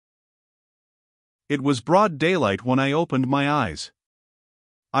It was broad daylight when I opened my eyes.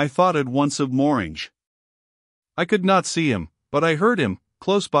 I thought at once of Morange. I could not see him, but I heard him,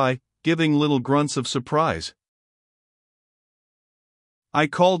 close by, giving little grunts of surprise. I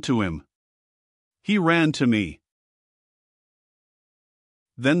called to him. He ran to me.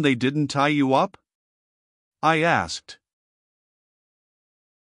 "Then they didn't tie you up?" I asked.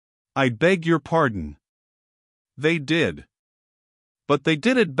 "I beg your pardon." "They did. But they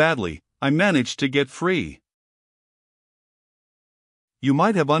did it badly. I managed to get free." "You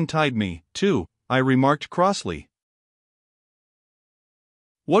might have untied me, too," I remarked crossly.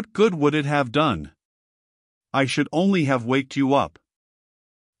 "What good would it have done? I should only have waked you up.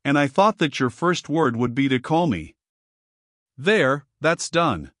 And I thought that your first word would be to call me. There, that's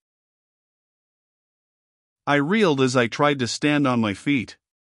done." I reeled as I tried to stand on my feet.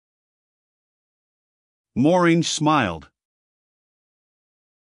 Morange smiled.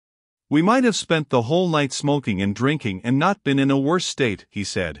 "We might have spent the whole night smoking and drinking and not been in a worse state," he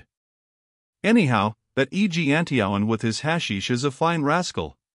said. "Anyhow, that E.G. Antiowan with his hashish is a fine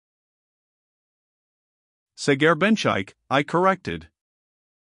rascal." "Sagarbenchik," I corrected.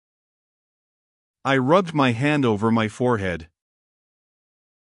 I rubbed my hand over my forehead.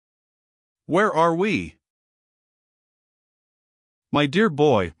 "Where are we?" "My dear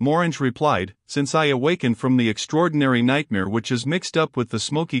boy," Morange replied, "since I awakened from the extraordinary nightmare which is mixed up with the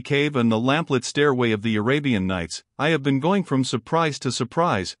smoky cave and the lamplit stairway of the Arabian Nights, I have been going from surprise to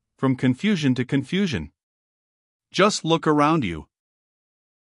surprise, from confusion to confusion. Just look around you."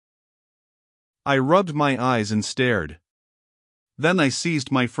 I rubbed my eyes and stared. Then I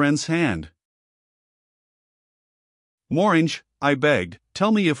seized my friend's hand. "Morange," I begged,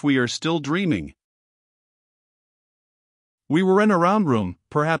 "tell me if we are still dreaming." We were in a round room,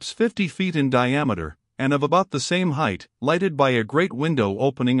 perhaps 50 feet in diameter, and of about the same height, lighted by a great window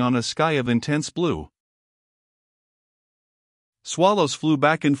opening on a sky of intense blue. Swallows flew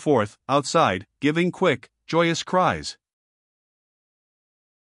back and forth, outside, giving quick, joyous cries.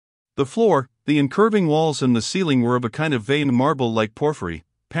 The floor, the incurving walls and the ceiling were of a kind of veined marble like porphyry,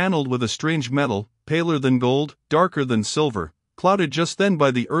 paneled with a strange metal, paler than gold, darker than silver, clouded just then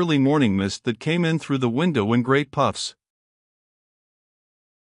by the early morning mist that came in through the window in great puffs.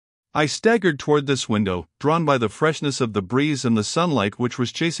 I staggered toward this window, drawn by the freshness of the breeze and the sunlight which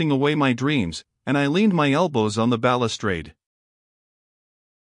was chasing away my dreams, and I leaned my elbows on the balustrade.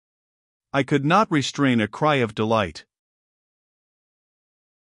 I could not restrain a cry of delight.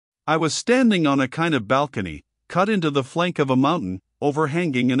 I was standing on a kind of balcony, cut into the flank of a mountain,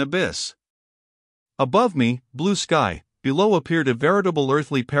 overhanging an abyss. Above me, blue sky; below appeared a veritable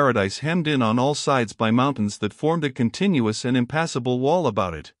earthly paradise hemmed in on all sides by mountains that formed a continuous and impassable wall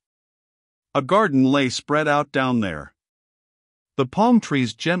about it. A garden lay spread out down there. The palm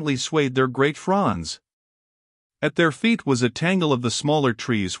trees gently swayed their great fronds. At their feet was a tangle of the smaller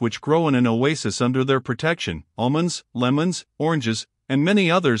trees which grow in an oasis under their protection, almonds, lemons, oranges, and many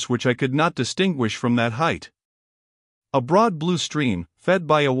others which I could not distinguish from that height. A broad blue stream, fed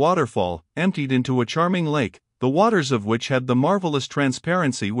by a waterfall, emptied into a charming lake, the waters of which had the marvelous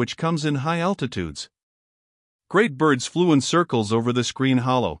transparency which comes in high altitudes. Great birds flew in circles over this green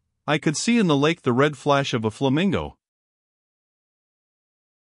hollow. I could see in the lake the red flash of a flamingo.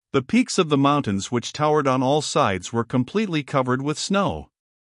 The peaks of the mountains which towered on all sides were completely covered with snow.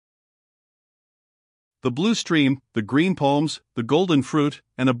 The blue stream, the green palms, the golden fruit,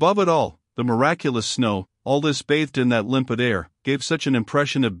 and above it all, the miraculous snow, all this bathed in that limpid air, gave such an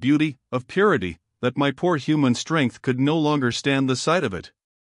impression of beauty, of purity, that my poor human strength could no longer stand the sight of it.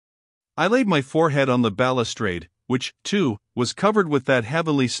 I laid my forehead on the balustrade, which, too, was covered with that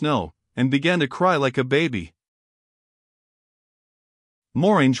heavenly snow, and began to cry like a baby.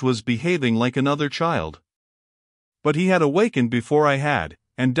 Morange was behaving like another child. But he had awakened before I had,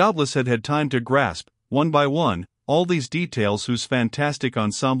 and doubtless had had time to grasp, one by one, all these details whose fantastic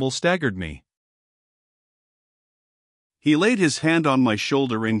ensemble staggered me. He laid his hand on my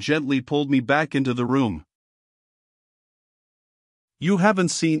shoulder and gently pulled me back into the room. "You haven't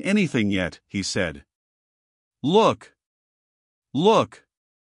seen anything yet," he said. "Look! Look!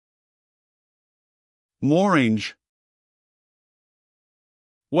 Morange!"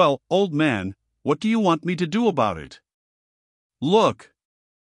 "Well, old man, what do you want me to do about it?" "Look!"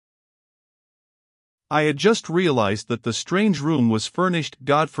 I had just realized that the strange room was furnished,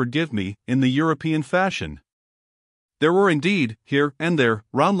 God forgive me, in the European fashion. There were indeed, here and there,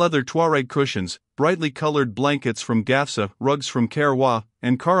 round leather Tuareg cushions, brightly colored blankets from Gafsa, rugs from Karawah,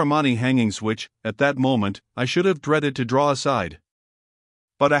 and Karamani hangings which, at that moment, I should have dreaded to draw aside.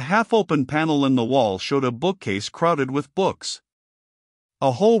 But a half-open panel in the wall showed a bookcase crowded with books.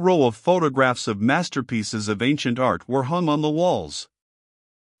 A whole row of photographs of masterpieces of ancient art were hung on the walls.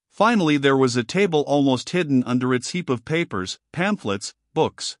 Finally, there was a table almost hidden under its heap of papers, pamphlets,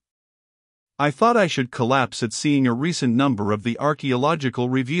 books. I thought I should collapse at seeing a recent number of the Archaeological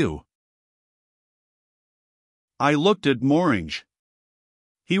Review. I looked at Morange.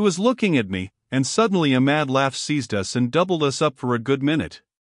 He was looking at me, and suddenly a mad laugh seized us and doubled us up for a good minute.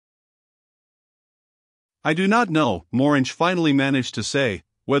 I do not know, Morange finally managed to say,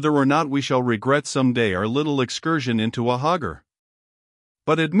 whether or not we shall regret some day our little excursion into a hogger.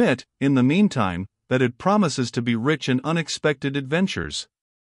 But admit, in the meantime, that it promises to be rich in unexpected adventures.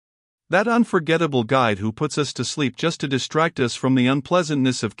 That unforgettable guide who puts us to sleep just to distract us from the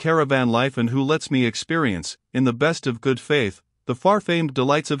unpleasantness of caravan life and who lets me experience, in the best of good faith, the far-famed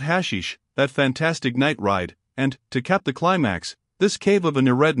delights of hashish, that fantastic night ride, and, to cap the climax, this cave of a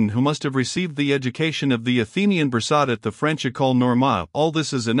Nureddin who must have received the education of the Athenian Bersad at the French École Normale. All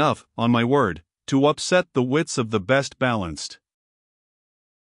this is enough, on my word, to upset the wits of the best balanced.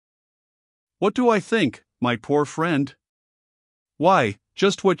 What do I think, my poor friend? Why,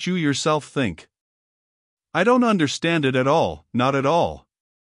 just what you yourself think. I don't understand it at all, not at all.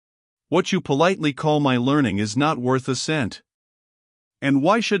 What you politely call my learning is not worth a cent. And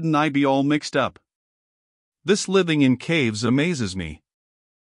why shouldn't I be all mixed up? This living in caves amazes me.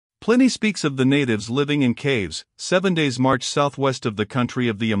 Pliny speaks of the natives living in caves, 7 days' march southwest of the country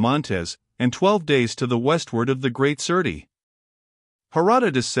of the Amantes, and 12 days to the westward of the Great Sirte.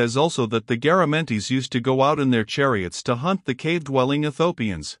 Herodotus says also that the Garamantes used to go out in their chariots to hunt the cave-dwelling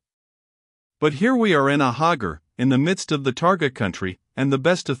Ethiopians. But here we are in a hogger, in the midst of the Targa country, and the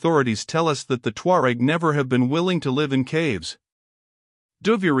best authorities tell us that the Tuareg never have been willing to live in caves.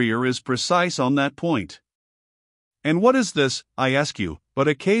 Duvirier is precise on that point. And what is this, I ask you, but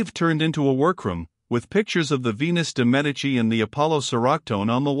a cave turned into a workroom, with pictures of the Venus de Medici and the Apollo Soractone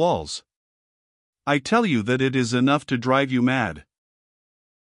on the walls? I tell you that it is enough to drive you mad.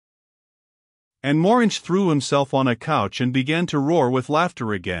 And Morange threw himself on a couch and began to roar with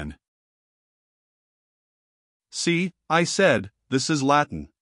laughter again. See, I said, this is Latin.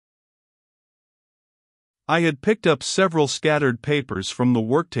 I had picked up several scattered papers from the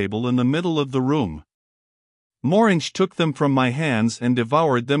worktable in the middle of the room. Morange took them from my hands and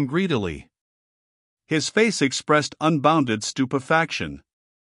devoured them greedily. His face expressed unbounded stupefaction.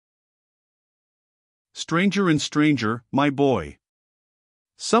 Stranger and stranger, my boy.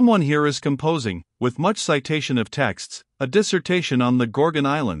 Someone here is composing, with much citation of texts, a dissertation on the Gorgon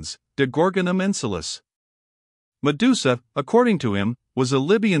Islands, De Gorgonum Insulis. Medusa, according to him, was a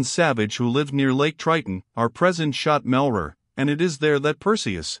Libyan savage who lived near Lake Triton, our present Shot Melrer, and it is there that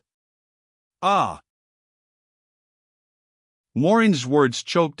Perseus. Ah! Morange's words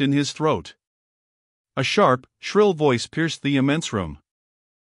choked in his throat. A sharp, shrill voice pierced the immense room.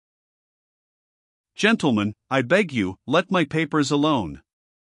 Gentlemen, I beg you, let my papers alone.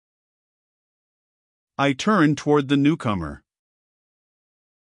 I turned toward the newcomer.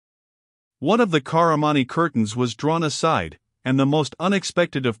 One of the Karamani curtains was drawn aside, and the most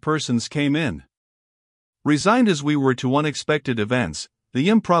unexpected of persons came in. Resigned as we were to unexpected events, the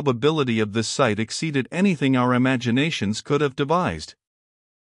improbability of this sight exceeded anything our imaginations could have devised.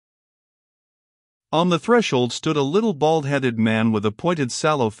 On the threshold stood a little bald-headed man with a pointed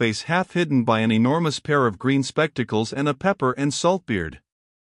sallow face half hidden by an enormous pair of green spectacles and a pepper and salt beard.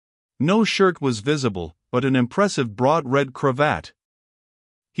 No shirt was visible, but an impressive broad red cravat.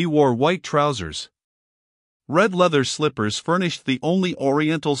 He wore white trousers. Red leather slippers furnished the only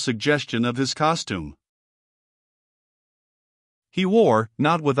oriental suggestion of his costume. He wore,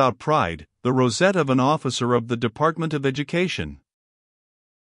 not without pride, the rosette of an officer of the Department of Education.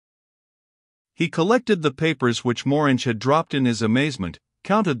 He collected the papers which Morange had dropped in his amazement,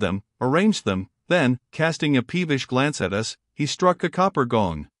 counted them, arranged them, then, casting a peevish glance at us, he struck a copper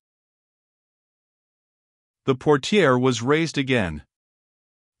gong. The portière was raised again.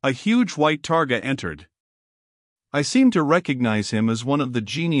 A huge white targa entered. I seemed to recognize him as one of the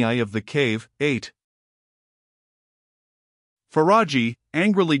genii of the cave. 8. Faraji,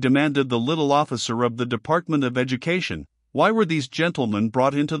 angrily demanded the little officer of the Department of Education, why were these gentlemen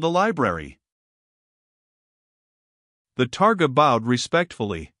brought into the library? The targa bowed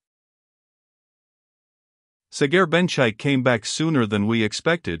respectfully. Sagar Benchik came back sooner than we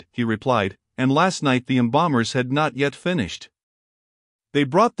expected, he replied, and last night the embalmers had not yet finished. They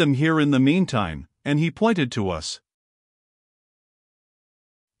brought them here in the meantime, and he pointed to us.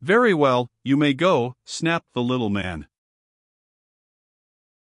 Very well, you may go, snapped the little man.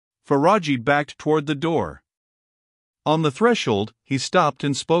 Faraji backed toward the door. On the threshold, he stopped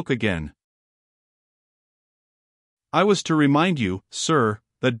and spoke again. I was to remind you, sir,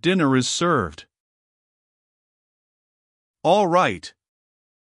 that dinner is served. All right.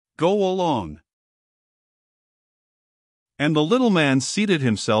 Go along. And the little man seated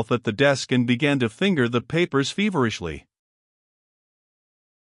himself at the desk and began to finger the papers feverishly.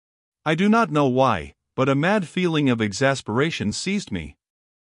 I do not know why, but a mad feeling of exasperation seized me.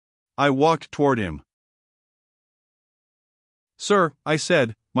 I walked toward him. Sir, I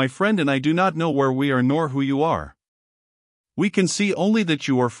said, my friend and I do not know where we are nor who you are. We can see only that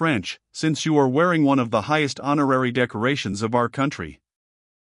you are French, since you are wearing one of the highest honorary decorations of our country.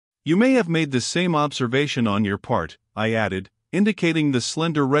 You may have made the same observation on your part, I added, indicating the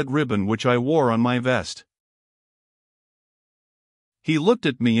slender red ribbon which I wore on my vest. He looked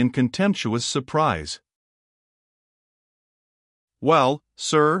at me in contemptuous surprise. Well,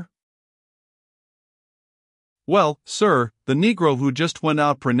 sir? Well, sir, the Negro who just went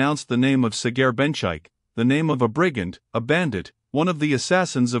out pronounced the name of Pierre Benoit, the name of a brigand, a bandit, one of the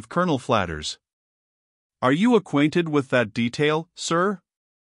assassins of Colonel Flatters. Are you acquainted with that detail, sir?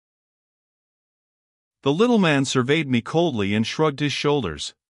 The little man surveyed me coldly and shrugged his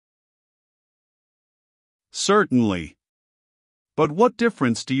shoulders. Certainly. But what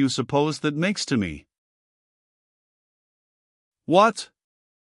difference do you suppose that makes to me? What?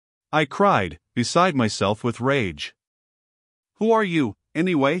 I cried, beside myself with rage. Who are you,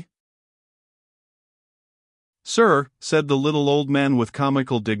 anyway? Sir, said the little old man with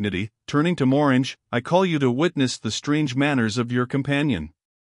comical dignity, turning to Morange, I call you to witness the strange manners of your companion.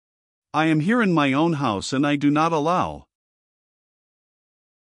 I am here in my own house and I do not allow.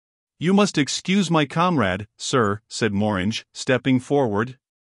 You must excuse my comrade, sir, said Morange, stepping forward.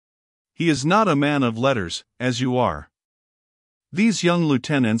 He is not a man of letters, as you are. These young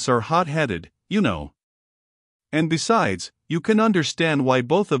lieutenants are hot-headed, you know. And besides, you can understand why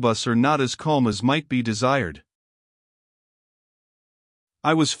both of us are not as calm as might be desired.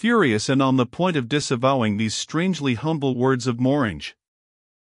 I was furious and on the point of disavowing these strangely humble words of Morange.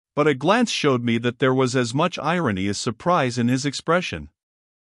 But a glance showed me that there was as much irony as surprise in his expression.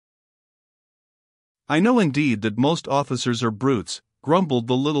 I know indeed that most officers are brutes, grumbled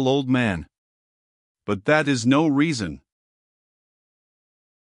the little old man. But that is no reason.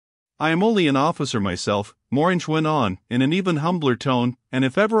 I am only an officer myself, Morange went on, in an even humbler tone, and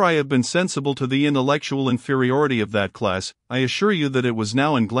if ever I have been sensible to the intellectual inferiority of that class, I assure you that it was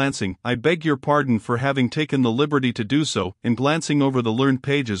now in glancing, I beg your pardon for having taken the liberty to do so, in glancing over the learned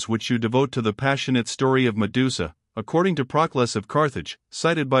pages which you devote to the passionate story of Medusa, according to Proclus of Carthage,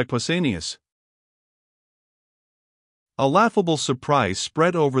 cited by Pausanias. A laughable surprise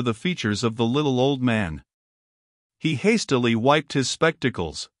spread over the features of the little old man. He hastily wiped his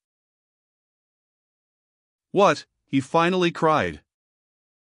spectacles. What? He finally cried.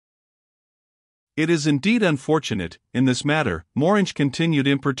 It is indeed unfortunate, in this matter, Morange continued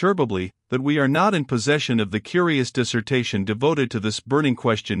imperturbably, that we are not in possession of the curious dissertation devoted to this burning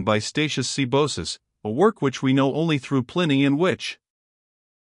question by Statius Cebossus, a work which we know only through Pliny and which.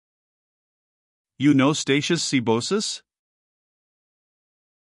 You know Statius Cebossus?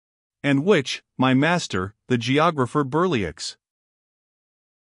 And which, my master, the geographer Berlioz.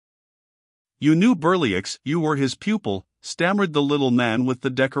 You knew Berlioz, you were his pupil, stammered the little man with the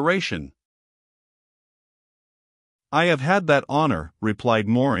decoration. I have had that honor, replied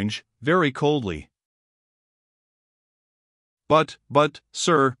Morange, very coldly. But,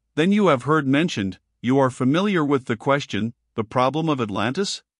 sir, then you have heard mentioned, you are familiar with the question, the problem of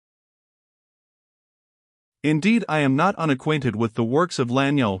Atlantis? Indeed I am not unacquainted with the works of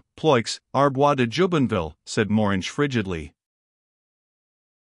Lagneau, Ploix, Arbois de Jubanville, said Morange frigidly.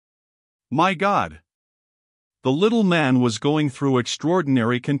 My God! The little man was going through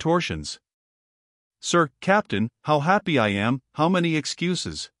extraordinary contortions. Sir, Captain, how happy I am, how many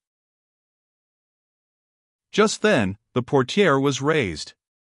excuses. Just then, the portiere was raised.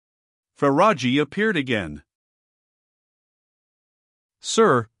 Ferraggi appeared again.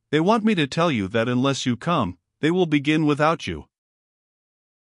 Sir, they want me to tell you that unless you come, they will begin without you.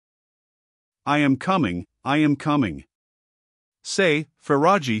 I am coming, I am coming. Say,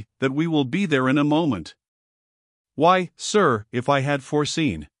 Ferraggi, that we will be there in a moment. Why, sir, if I had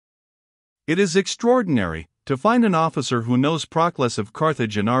foreseen. It is extraordinary, to find an officer who knows Proclus of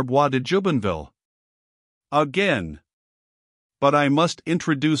Carthage and Arbois de Jubanville. Again. But I must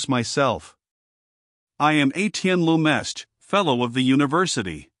introduce myself. I am Etienne Lumestre, Fellow of the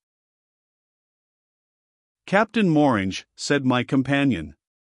University. Captain Morange, said my companion.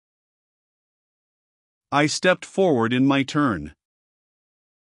 I stepped forward in my turn.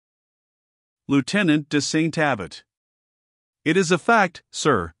 Lieutenant de Saint-Abbot. It is a fact,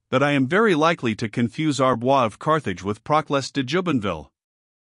 sir, that I am very likely to confuse Arbois of Carthage with Procles de Jubanville.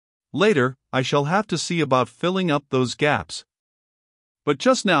 Later, I shall have to see about filling up those gaps. But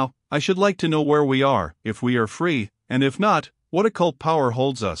just now, I should like to know where we are, if we are free, and if not, what occult power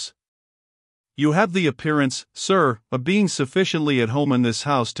holds us. You have the appearance, sir, of being sufficiently at home in this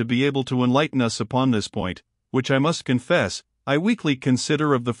house to be able to enlighten us upon this point, which I must confess, I weakly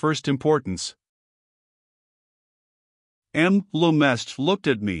consider of the first importance. M. Le Mestre looked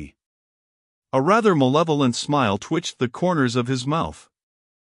at me. A rather malevolent smile twitched the corners of his mouth.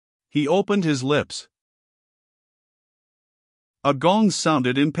 He opened his lips. A gong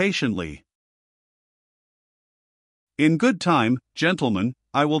sounded impatiently. In good time, gentlemen,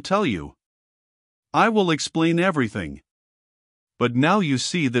 I will tell you. I will explain everything. But now you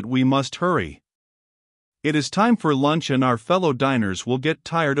see that we must hurry. It is time for lunch and our fellow diners will get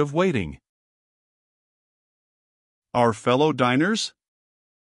tired of waiting. Our fellow diners?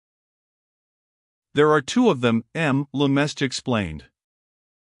 There are two of them, M. Le Mestre explained.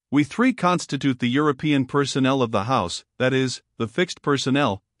 We three constitute the European personnel of the house, that is, the fixed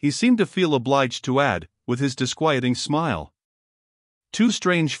personnel, he seemed to feel obliged to add, with his disquieting smile. Two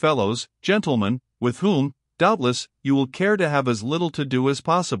strange fellows, gentlemen, with whom, doubtless, you will care to have as little to do as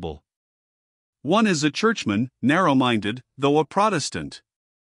possible. One is a churchman, narrow-minded, though a Protestant.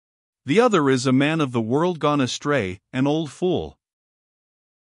 The other is a man of the world gone astray, an old fool.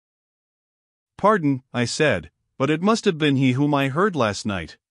 Pardon, I said, but it must have been he whom I heard last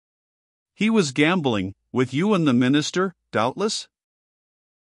night. He was gambling, with you and the minister, doubtless?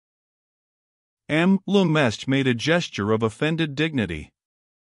 M. Le Mestre made a gesture of offended dignity.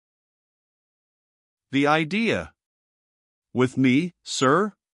 The idea. With me,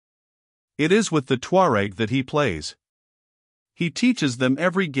 sir? It is with the Tuareg that he plays. He teaches them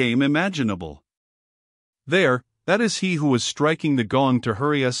every game imaginable. There, that is he who is striking the gong to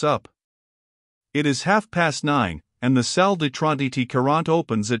hurry us up. It is 9:30, and the Salle de 30-40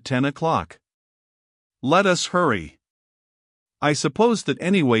 opens at 10 o'clock. Let us hurry. I suppose that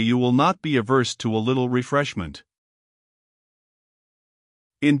anyway you will not be averse to a little refreshment.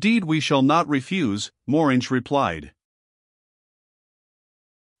 Indeed we shall not refuse, Morange replied.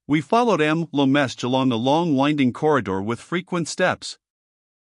 We followed M. Le Mestre along the long winding corridor with frequent steps.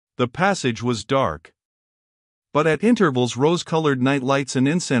 The passage was dark. But at intervals rose-colored night lights and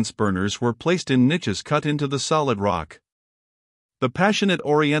incense burners were placed in niches cut into the solid rock. The passionate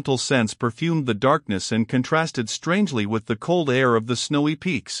oriental scents perfumed the darkness and contrasted strangely with the cold air of the snowy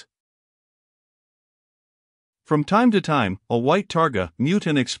peaks. From time to time, a white targa, mute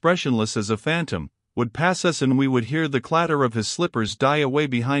and expressionless as a phantom, would pass us and we would hear the clatter of his slippers die away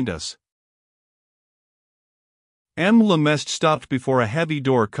behind us. M. Le Mestre stopped before a heavy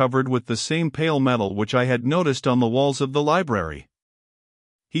door covered with the same pale metal which I had noticed on the walls of the library.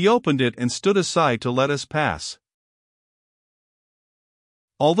 He opened it and stood aside to let us pass.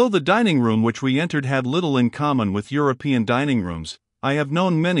 Although the dining room which we entered had little in common with European dining rooms, I have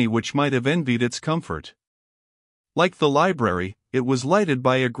known many which might have envied its comfort. Like the library, it was lighted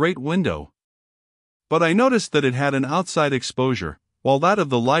by a great window. But I noticed that it had an outside exposure, while that of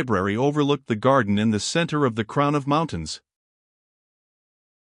the library overlooked the garden in the center of the crown of mountains.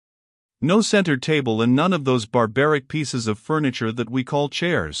 No center table and none of those barbaric pieces of furniture that we call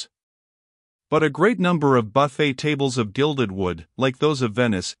chairs. But a great number of buffet tables of gilded wood, like those of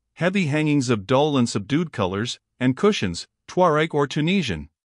Venice, heavy hangings of dull and subdued colors, and cushions, Tuareg or Tunisian.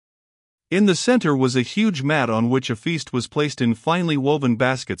 In the center was a huge mat on which a feast was placed in finely woven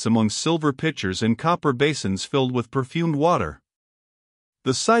baskets among silver pitchers and copper basins filled with perfumed water.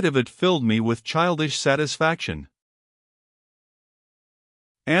 The sight of it filled me with childish satisfaction.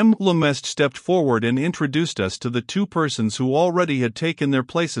 M. Le Mestre stepped forward and introduced us to the two persons who already had taken their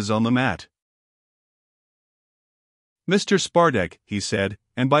places on the mat. Mr. Spardek, he said,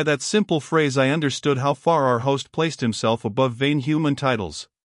 and by that simple phrase I understood how far our host placed himself above vain human titles.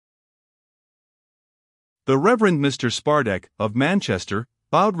 The Reverend Mr. Spardek, of Manchester,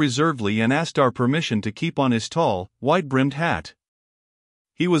 bowed reservedly and asked our permission to keep on his tall, wide-brimmed hat.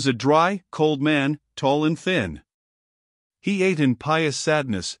 He was a dry, cold man, tall and thin. He ate in pious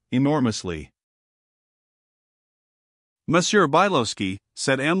sadness, enormously. Monsieur Bylowski,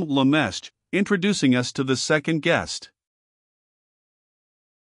 said M. Le Mestre, introducing us to the second guest.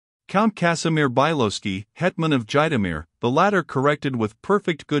 Count Casimir Bylowski, Hetman of Zhytomyr, the latter corrected with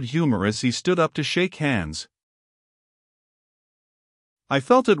perfect good humor as he stood up to shake hands. I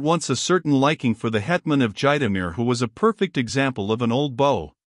felt at once a certain liking for the Hetman of Zhytomyr, who was a perfect example of an old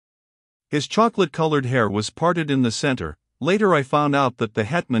beau. His chocolate-colored hair was parted in the center. Later I found out that the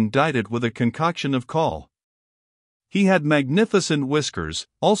Hetman dyed it with a concoction of caul. He had magnificent whiskers,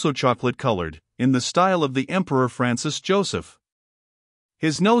 also chocolate-colored, in the style of the Emperor Francis Joseph.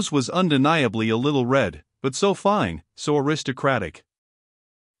 His nose was undeniably a little red, but so fine, so aristocratic.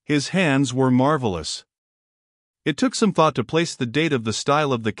 His hands were marvelous. It took some thought to place the date of the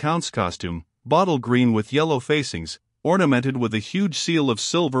style of the Count's costume, bottle green with yellow facings, ornamented with a huge seal of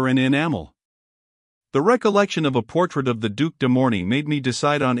silver and enamel. The recollection of a portrait of the Duc de Morny made me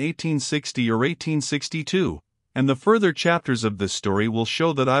decide on 1860 or 1862, and the further chapters of this story will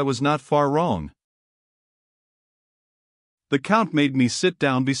show that I was not far wrong. The Count made me sit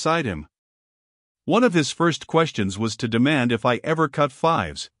down beside him. One of his first questions was to demand if I ever cut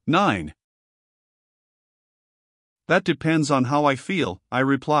 5s, 9. That depends on how I feel, I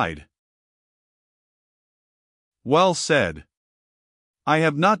replied. Well said. I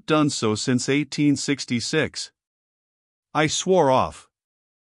have not done so since 1866. I swore off.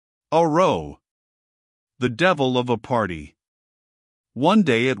 A row. The devil of a party. One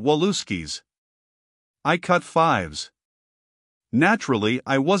day at Waluski's. I cut 5s. Naturally,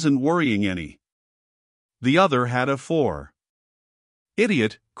 I wasn't worrying any. The other had a 4.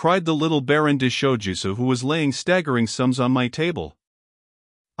 Idiot, cried the little Baron de Shojusu, who was laying staggering sums on my table.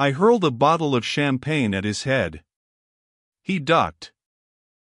 I hurled a bottle of champagne at his head. He ducked.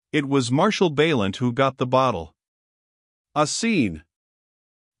 It was Marshal Baylant who got the bottle. A scene.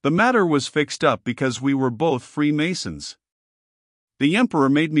 The matter was fixed up because we were both Freemasons. The Emperor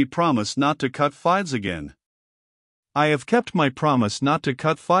made me promise not to cut 5s again. I have kept my promise not to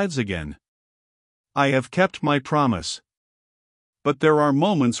cut 5s again. I have kept my promise. But there are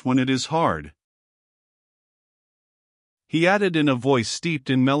moments when it is hard. He added in a voice steeped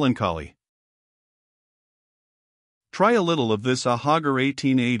in melancholy. Try a little of this Ahagar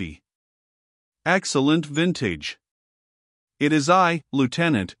 1880. Excellent vintage. It is I,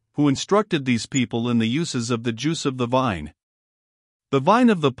 Lieutenant, who instructed these people in the uses of the juice of the vine. The vine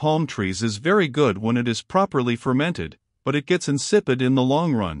of the palm trees is very good when it is properly fermented, but it gets insipid in the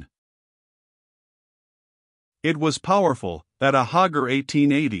long run. It was powerful, that Ahagar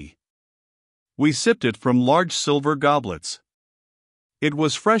 1880. We sipped it from large silver goblets. It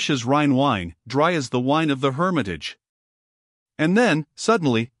was fresh as Rhine wine, dry as the wine of the Hermitage. And then,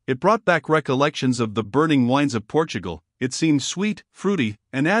 suddenly, it brought back recollections of the burning wines of Portugal. It seemed sweet, fruity,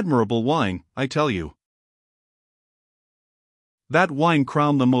 and admirable wine, I tell you. That wine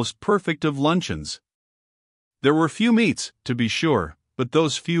crowned the most perfect of luncheons. There were few meats, to be sure, but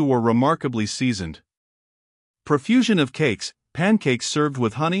those few were remarkably seasoned. Profusion of cakes, pancakes served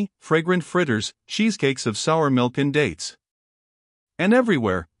with honey, fragrant fritters, cheesecakes of sour milk and dates. And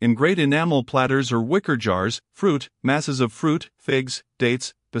everywhere, in great enamel platters or wicker jars, fruit, masses of fruit, figs,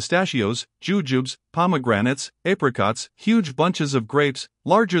 dates, pistachios, jujubes, pomegranates, apricots, huge bunches of grapes,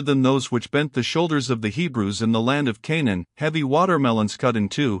 larger than those which bent the shoulders of the Hebrews in the land of Canaan, heavy watermelons cut in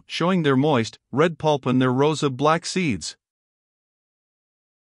two, showing their moist, red pulp and their rows of black seeds.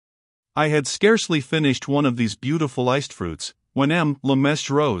 I had scarcely finished one of these beautiful iced fruits, when M. Le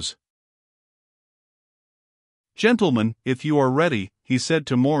Maistre rose. Gentlemen, if you are ready, he said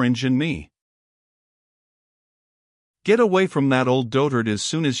to Morange and me. Get away from that old dotard as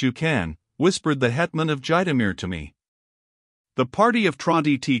soon as you can, whispered the hetman of Jitomir to me. The party of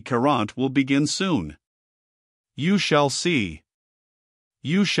 30-40 will begin soon. You shall see.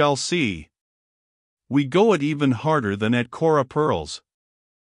 You shall see. We go it even harder than at Cora Pearls.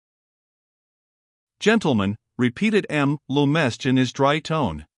 Gentlemen, repeated M. Le Maistre in his dry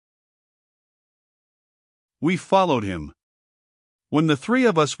tone. We followed him. When the three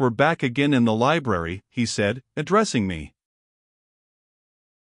of us were back again in the library, he said, addressing me.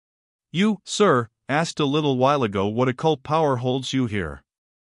 You, sir, asked a little while ago what occult power holds you here.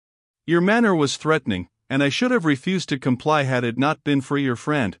 Your manner was threatening, and I should have refused to comply had it not been for your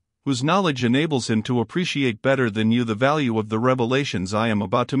friend, whose knowledge enables him to appreciate better than you the value of the revelations I am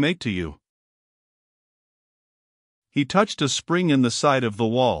about to make to you. He touched a spring in the side of the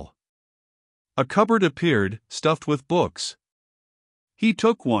wall. A cupboard appeared, stuffed with books. He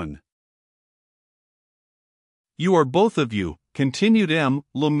took one. You are both of you, continued M.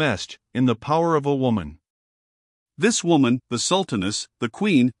 Le Maistre, in the power of a woman. This woman, the Sultaness, the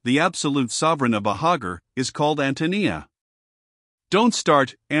Queen, the absolute sovereign of Ahagar, is called Antonia. Don't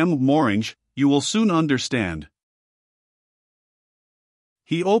start, M. Morange, you will soon understand.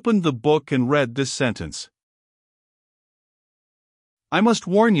 He opened the book and read this sentence. I must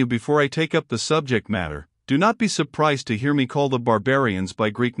warn you before I take up the subject matter, do not be surprised to hear me call the barbarians by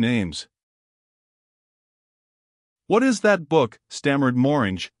Greek names. What is that book? Stammered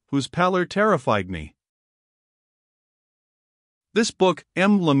Morange, whose pallor terrified me. This book,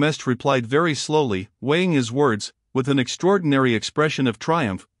 M. Le Maistre replied very slowly, weighing his words, with an extraordinary expression of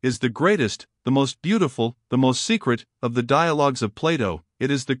triumph, is the greatest, the most beautiful, the most secret, of the dialogues of Plato. It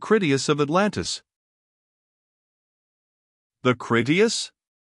is the Critias of Atlantis. The Critias?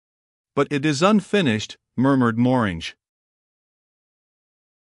 But it is unfinished, murmured Morange.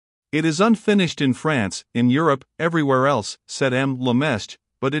 It is unfinished in France, in Europe, everywhere else, said M. Lemestre,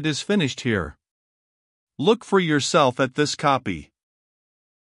 but it is finished here. Look for yourself at this copy.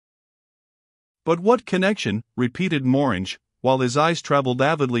 But what connection, repeated Morange, while his eyes traveled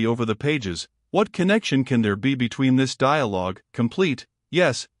avidly over the pages, what connection can there be between this dialogue, complete,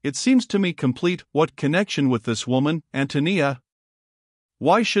 yes, it seems to me complete, what connection with this woman, Antonia?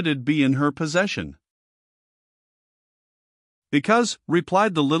 Why should it be in her possession? Because,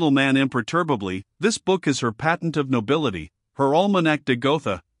 replied the little man imperturbably, this book is her patent of nobility, her Almanac de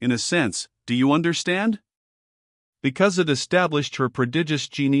Gotha, in a sense, do you understand? Because it established her prodigious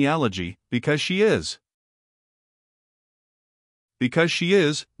genealogy, because she is. Because she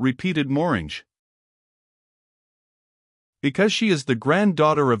is, repeated Morange. Because she is the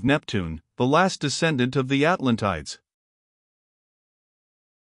granddaughter of Neptune, the last descendant of the Atlantides.